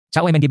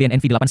Choi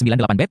MNGBNNV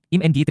 898bet,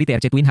 IMNG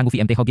 3TRC Twin Hangu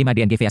VMT Hogema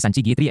DNG Veasan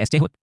Cigi 3SC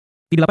Hut.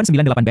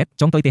 898bet,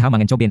 Chong Toi TH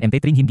Mangen Cho BNMT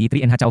Trin Him Gi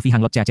 3 NH Chau Vi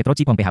Hang Lot Cha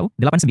Cetroci Pong PHU,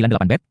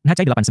 898bet,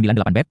 Nhacai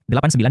 898bet,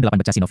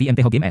 898bet Casino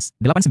VMT Hogem S,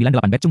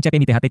 898bet Chung CP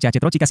MITHT Cha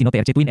Cetroci Casino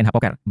TRC Twin NH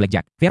Poker,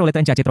 Blackjack,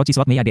 Veroleten Cha Cetroci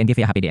Slot Mea DNG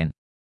VHPDN.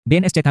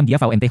 BNS Chat Ham Dia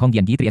VMT Hong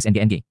Gian Gi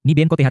 3SNGNG, Ni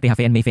BN Ko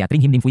THTHVN Mei Vea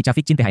Trin Him Dim Fui Cha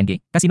Fik Chin THNG,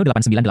 Casino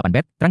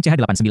 898bet, Trang CH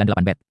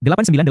 898bet,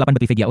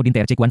 898bet Via Odin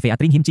TRC Kuan Vea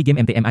Trin Him Ci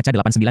Game MTM Aca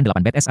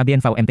 898bet SABN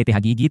VMT TH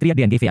Gi 3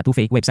 DNG Vea 2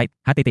 Fake Website,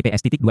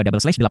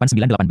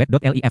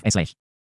 https://898bet.life/